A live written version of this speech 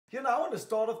I want to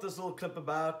start off this little clip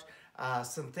about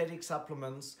synthetic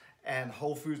supplements and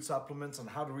whole food supplements and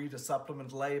how to read a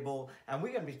supplement label. And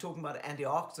we're going to be talking about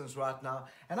antioxidants right now.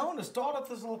 And I want to start off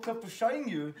this little clip of showing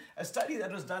you a study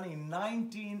that was done in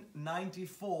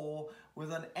 1994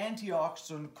 with an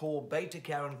antioxidant called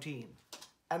beta-carotene.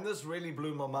 And this really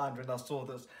blew my mind when I saw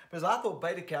this, because I thought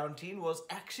beta-carotene was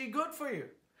actually good for you.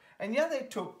 And yeah, they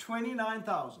took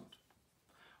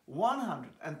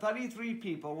 29,133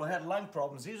 people who had lung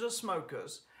problems. These are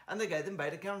smokers, and they gave them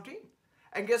beta-carotene.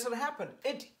 And guess what happened?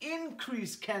 It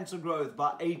increased cancer growth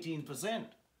by 18%.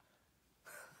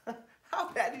 How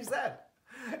bad is that?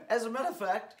 As a matter of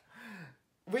fact,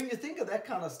 when you think of that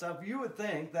kind of stuff, you would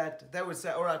think that they would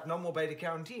say, all right, no more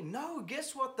beta-carotene. No,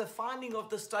 guess what the finding of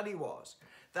the study was?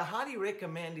 They highly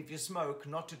recommend, if you smoke,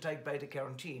 not to take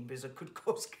beta-carotene because it could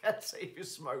cause cancer if you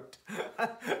smoked.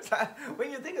 So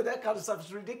when you think of that kind of stuff,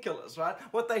 it's ridiculous, right?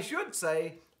 What they should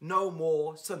say, no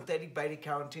more synthetic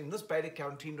beta-carotene. This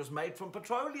beta-carotene was made from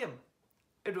petroleum.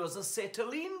 It was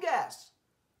acetylene gas.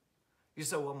 You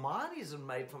say, well, mine isn't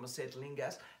made from acetylene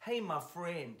gas. Hey, my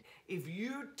friend, if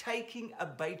you're taking a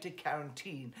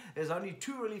beta-carotene, there's only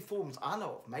two really forms I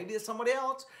know of. Maybe there's somebody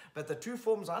else, but the two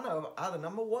forms I know of are the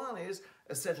number one is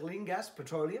acetylene gas,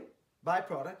 petroleum,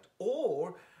 byproduct,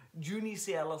 or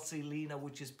unisalicylina,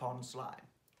 which is pond slime.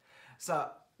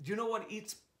 So, do you know what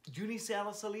eats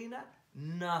unisalicylina?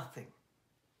 Nothing.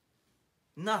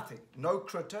 Nothing. No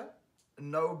critter,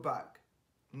 no bug,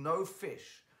 no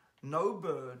fish, no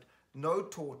bird, no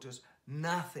tortoise,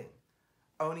 nothing.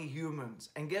 Only humans.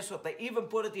 And guess what? They even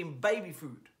put it in baby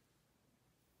food.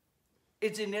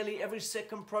 It's in nearly every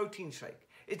second protein shake.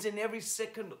 It's in every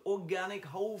second organic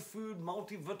whole food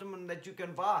multivitamin that you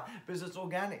can buy because it's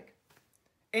organic.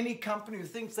 Any company who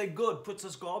thinks they're good puts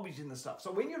this garbage in the stuff.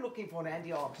 So when you're looking for an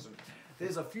antioxidant,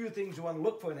 there's a few things you want to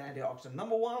look for in an antioxidant.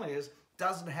 Number one is,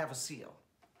 does it have a seal?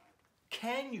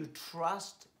 Can you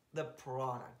trust the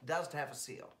product? Does it have a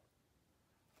seal?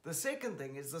 The second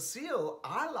thing is the seal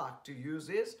I like to use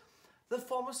is the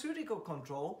pharmaceutical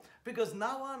control, because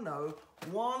now I know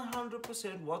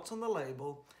 100% what's on the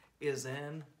label is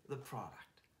in the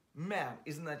product. Man,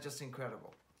 isn't that just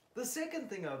incredible? The second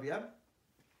thing over here,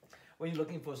 when you're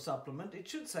looking for a supplement, it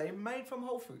should say made from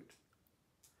whole food.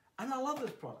 And I love this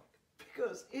product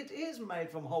because it is made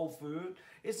from whole food.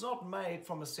 It's not made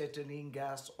from acetylene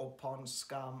gas or pond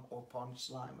scum or pond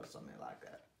slime or something like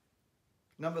that.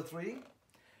 Number three,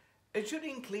 it should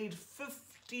include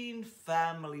 15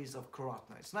 families of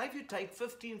carotenoids. Now, if you take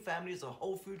 15 families of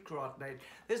whole food carotenoid,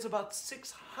 there's about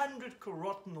 600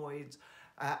 carotenoids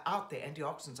out there,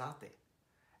 antioxidants out there.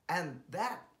 And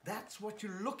that's what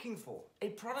you're looking for. A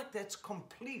product that's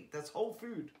complete, that's whole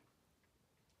food.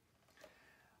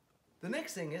 The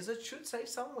next thing is it should say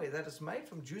somewhere that it's made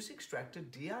from juice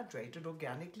extracted, dehydrated,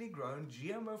 organically grown,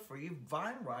 GMO-free,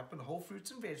 vine-ripened whole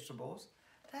fruits and vegetables.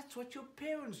 That's what your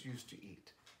parents used to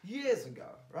eat years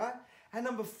ago, right? And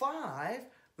number five,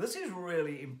 this is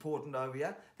really important over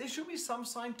here. There should be some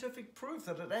scientific proof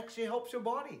that it actually helps your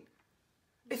body.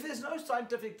 If there's no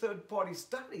scientific third-party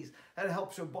studies that it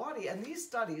helps your body, and these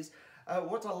studies,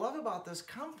 what I love about this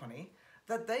company,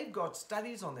 that they've got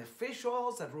studies on their fish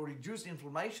oils that will reduce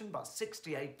inflammation by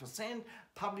 68%,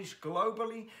 published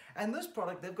globally. And this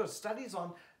product, they've got studies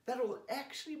on that will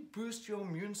actually boost your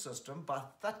immune system by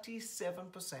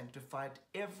 37% to fight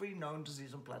every known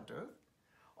disease on planet Earth.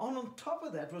 On top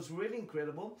of that, what's really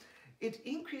incredible, it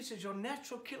increases your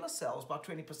natural killer cells by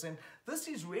 20%. This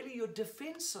is really your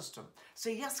defense system.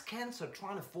 So yes, cancer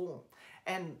trying to form.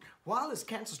 And while this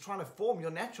cancer is trying to form,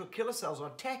 your natural killer cells are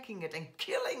attacking it and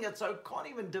killing it so it can't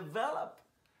even develop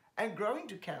and grow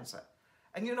into cancer.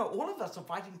 And you know, all of us are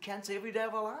fighting cancer every day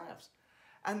of our lives.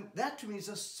 And that to me is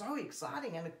just so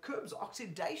exciting, and it curbs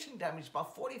oxidation damage by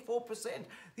 44%.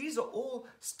 These are all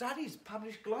studies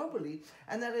published globally,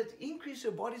 and that it increases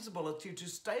your body's ability to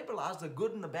stabilize the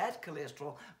good and the bad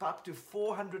cholesterol by up to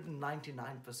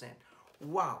 499%.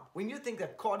 Wow. When you think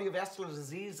that cardiovascular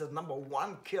disease is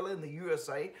 #1 killer in the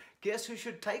USA, guess who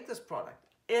should take this product?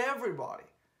 Everybody.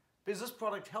 Because this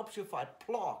product helps you fight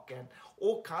plaque and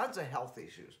all kinds of health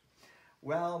issues.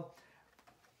 Well,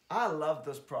 I love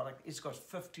this product. It's got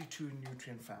 52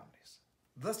 nutrient families.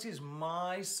 This is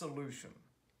my solution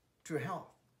to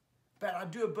health. But I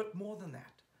do a bit more than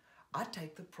that. I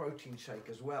take the protein shake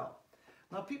as well.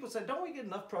 Now people say, don't we get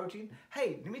enough protein?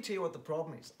 Hey, let me tell you what the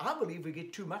problem is. I believe we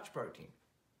get too much protein.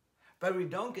 But we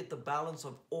don't get the balance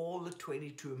of all the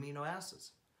 22 amino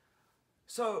acids.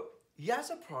 So here's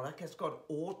a product that's got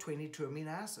all 22 amino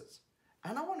acids.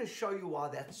 And I want to show you why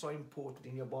that's so important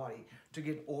in your body to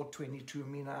get all 22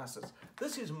 amino acids.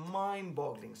 This is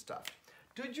mind-boggling stuff.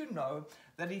 Did you know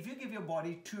that if you give your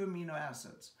body 2 amino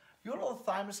acids, your little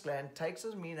thymus gland takes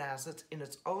those amino acids in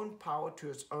its own power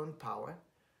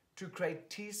to create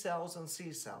T cells and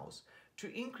C cells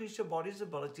to increase your body's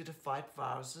ability to fight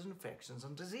viruses, infections,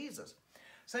 and diseases.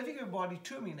 So if you give your body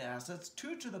 2 amino acids,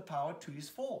 2 to the power 2 is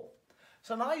 4.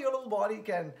 So now your little body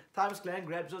can, thymus gland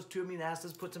grabs those 2 amino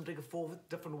acids, puts them together 4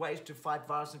 different ways to fight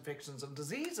virus infections and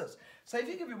diseases. So if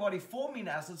you give your body 4 amino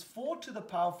acids, 4 to the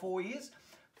power 4 is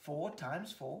 4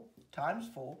 times 4 times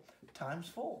 4 times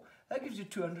 4. That gives you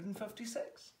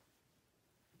 256.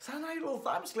 So now your little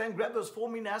thymus gland grabs those 4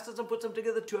 amino acids and puts them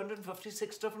together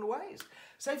 256 different ways.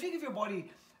 So if you give your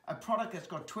body a product that's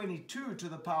got 22 to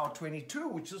the power 22,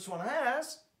 which this one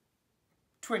has,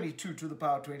 22 to the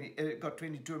power 20, got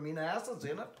 22 amino acids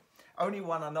in it. Only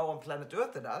one I know on planet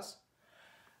Earth that does.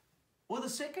 Well, the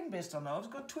second best I know has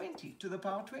got 20 to the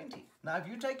power 20. Now, if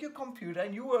you take your computer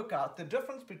and you work out the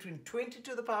difference between 20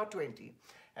 to the power 20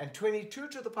 and 22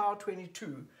 to the power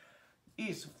 22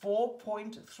 is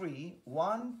 4.3,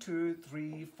 1, 2,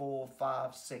 3, 4,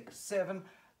 5, 6, 7,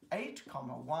 8,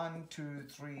 1, 2,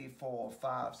 3, 4,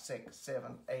 5, 6,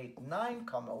 7, 8, 9,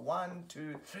 1,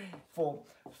 2, 3, 4,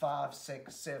 5,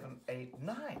 6, 7, 8,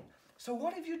 9. So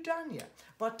what have you done here?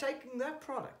 By taking that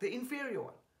product, the inferior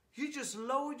one, you just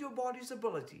lowered your body's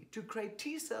ability to create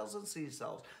T cells and C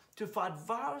cells to fight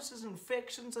viruses,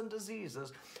 infections, and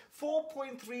diseases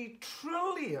 4.3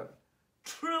 trillion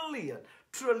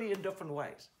different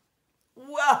ways.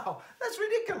 Wow, that's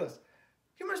ridiculous.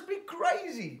 You must be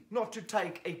crazy not to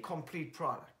take a complete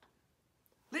product.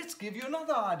 Let's give you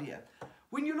another idea.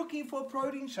 When you're looking for a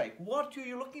protein shake, what are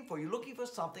you looking for? You're looking for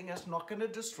something that's not going to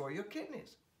destroy your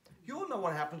kidneys. You all know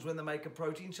what happens when they make a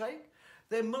protein shake.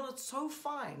 They mill it so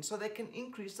fine so they can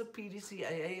increase the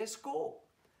PDCAAS score,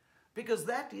 because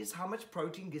that is how much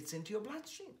protein gets into your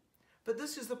bloodstream. But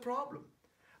this is the problem.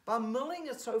 By milling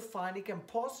it so fine, it can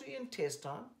pass through your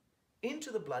intestine into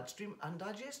the bloodstream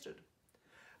undigested.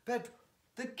 But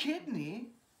the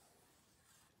kidney,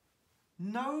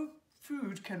 no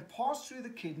food can pass through the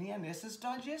kidney unless it's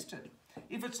digested.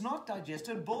 If it's not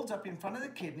digested, it builds up in front of the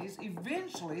kidneys,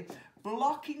 eventually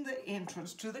blocking the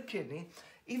entrance to the kidney.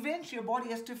 Eventually, your body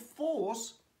has to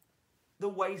force the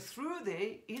way through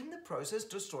there, in the process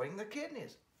destroying the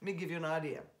kidneys. Let me give you an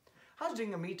idea. I was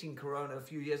doing a meeting in Corona a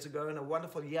few years ago, and a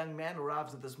wonderful young man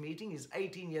arrives at this meeting. He's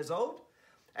 18 years old.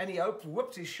 And he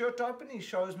whips his shirt open. He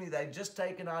shows me they'd just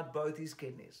taken out both his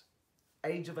kidneys.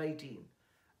 Age of 18.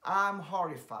 I'm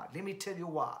horrified. Let me tell you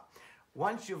why.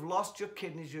 Once you've lost your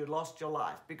kidneys, you've lost your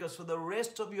life. Because for the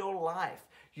rest of your life,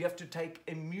 you have to take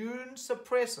immune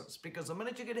suppressants. Because the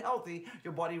minute you get healthy,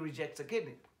 your body rejects a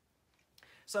kidney.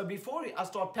 So before I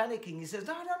start panicking, he says,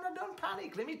 no, don't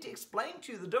panic. Let me explain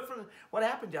to you the difference, what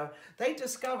happened, Joe. They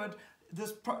discovered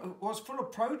this was full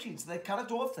of proteins. They cut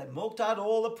it off. They milked out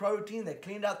all the protein. They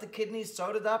cleaned out the kidneys,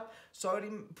 sewed it up,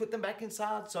 put them back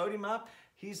inside, sewed him up.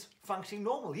 He's functioning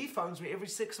normal. He phones me every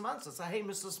 6 months and says, hey,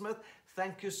 Mr. Smith,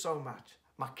 thank you so much.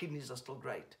 My kidneys are still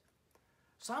great.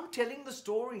 So I'm telling the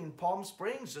story in Palm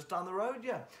Springs, just down the road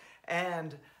here.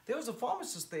 And there was a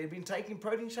pharmacist there who'd been taking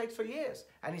protein shakes for years.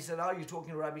 And he said, oh, you're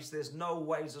talking rubbish. There's no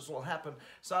ways this will happen.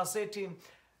 So I said to him,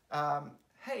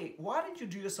 hey, why don't you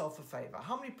do yourself a favor?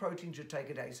 How many proteins do you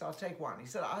take a day? So I'll take one. He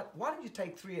said, why don't you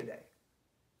take 3 a day?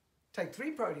 Take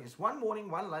 3 proteins, 1 morning,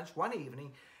 1 lunch, 1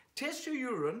 evening. Test your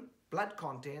urine, blood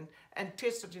content, and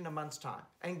test it in a month's time.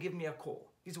 And give me a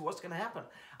call. He said, what's going to happen?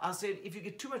 I said, if you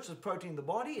get too much of the protein in the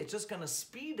body, it's just going to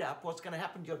speed up what's going to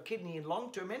happen to your kidney in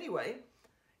long term anyway.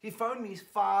 He phoned me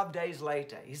 5 days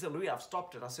later. He said, Louis, I've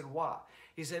stopped it. I said, why?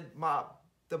 He said,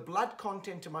 the blood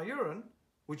content in my urine,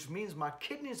 which means my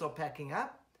kidneys are packing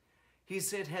up, he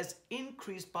said, has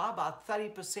increased by about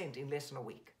 30% in less than a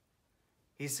week.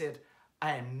 He said,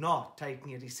 I am not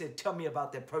taking it. He said, tell me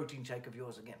about that protein shake of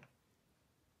yours again.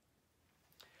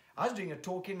 I was doing a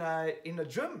talk in a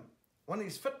gym, one of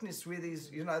these fitness where these,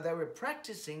 they were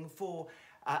practicing for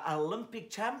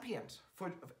Olympic champions.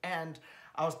 And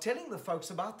I was telling the folks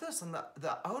about this, and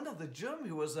the owner of the gym,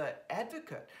 who was an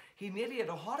advocate, he nearly had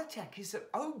a heart attack. He said,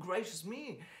 oh, gracious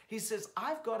me. He says,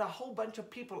 I've got a whole bunch of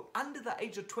people under the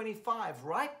age of 25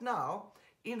 right now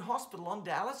in hospital on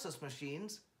dialysis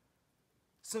machines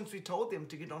since we told them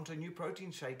to get onto a new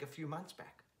protein shake a few months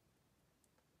back.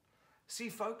 See,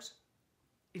 folks,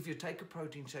 if you take a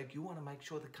protein shake, you want to make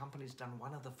sure the company's done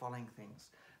one of the following things.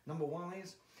 Number one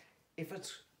is, if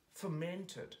it's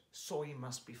fermented, soy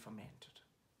must be fermented.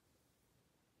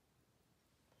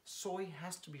 Soy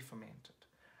has to be fermented.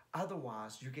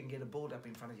 Otherwise, you can get a buildup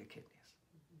in front of your kidneys.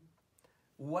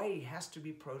 Whey has to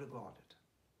be proto-guarded.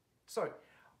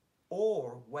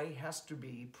 Or whey has to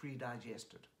be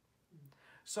pre-digested.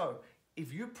 So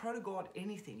if you proto-guard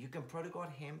anything, you can proto-guard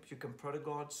hemp, you can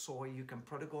proto-guard soy, you can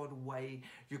proto-guard whey,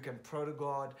 you can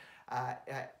proto-guard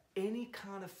any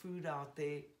kind of food out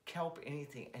there, kelp,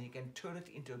 anything, and you can turn it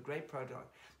into a great proto-guard,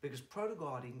 because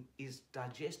proto-guarding is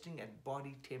digesting at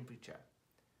body temperature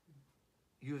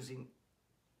using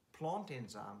plant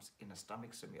enzymes in a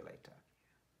stomach simulator.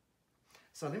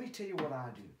 So let me tell you what I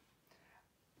do.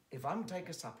 If I'm going to take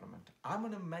a supplement, I'm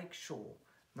going to make sure,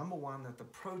 number one, that the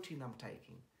protein I'm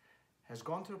taking has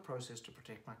gone through a process to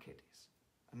protect my kidneys.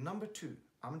 And number two,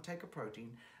 I'm going to take a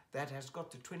protein that has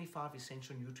got the 25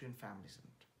 essential nutrient families in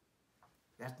it.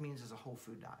 That means it's a whole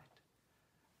food diet.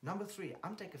 Number three,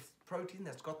 I'm taking a protein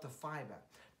that's got the fiber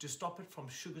to stop it from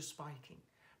sugar spiking,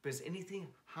 because anything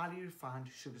highly refined,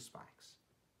 sugar spikes.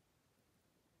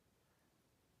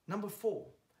 Number four,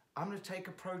 I'm going to take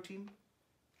a protein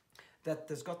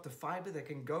that's got the fiber that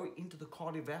can go into the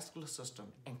cardiovascular system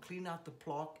and clean out the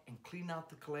plaque and clean out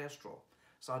the cholesterol.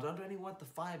 So I don't only want the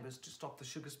fibers to stop the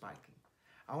sugar spiking.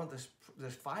 I want the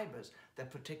fibers that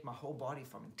protect my whole body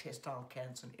from intestinal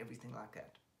cancer and everything like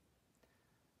that.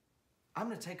 I'm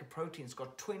going to take a protein that's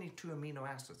got 22 amino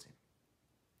acids in.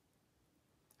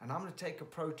 And I'm going to take a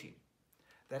protein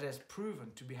that has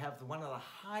proven to have one of the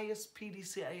highest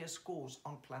PDCA scores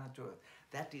on planet Earth.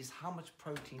 That is how much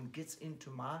protein gets into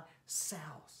my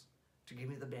cells to give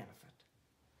me the benefit.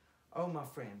 Oh, my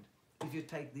friend, if you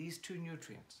take these two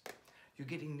nutrients, you're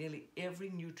getting nearly every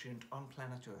nutrient on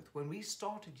planet Earth. When we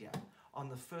started here on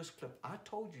the first clip, I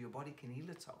told you your body can heal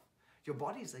itself. Your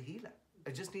body is a healer.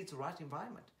 It just needs the right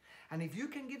environment. And if you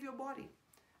can give your body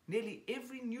nearly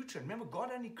every nutrient, remember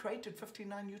God only created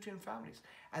 59 nutrient families,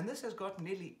 and this has got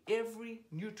nearly every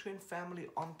nutrient family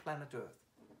on planet Earth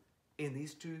in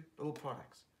these two little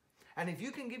products. And if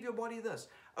you can give your body this,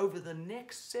 over the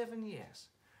next 7 years,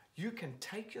 you can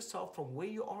take yourself from where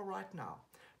you are right now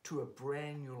to a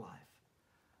brand new life.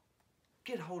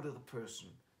 Get hold of the person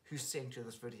who sent you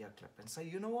this video clip and say,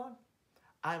 you know what?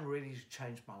 I'm ready to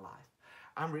change my life.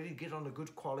 I'm ready to get on a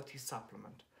good quality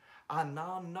supplement. I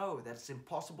now know that it's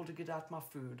impossible to get out my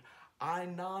food. I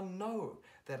now know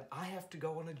that I have to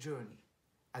go on a journey.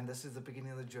 And this is the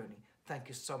beginning of the journey. Thank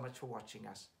you so much for watching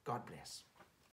us. God bless.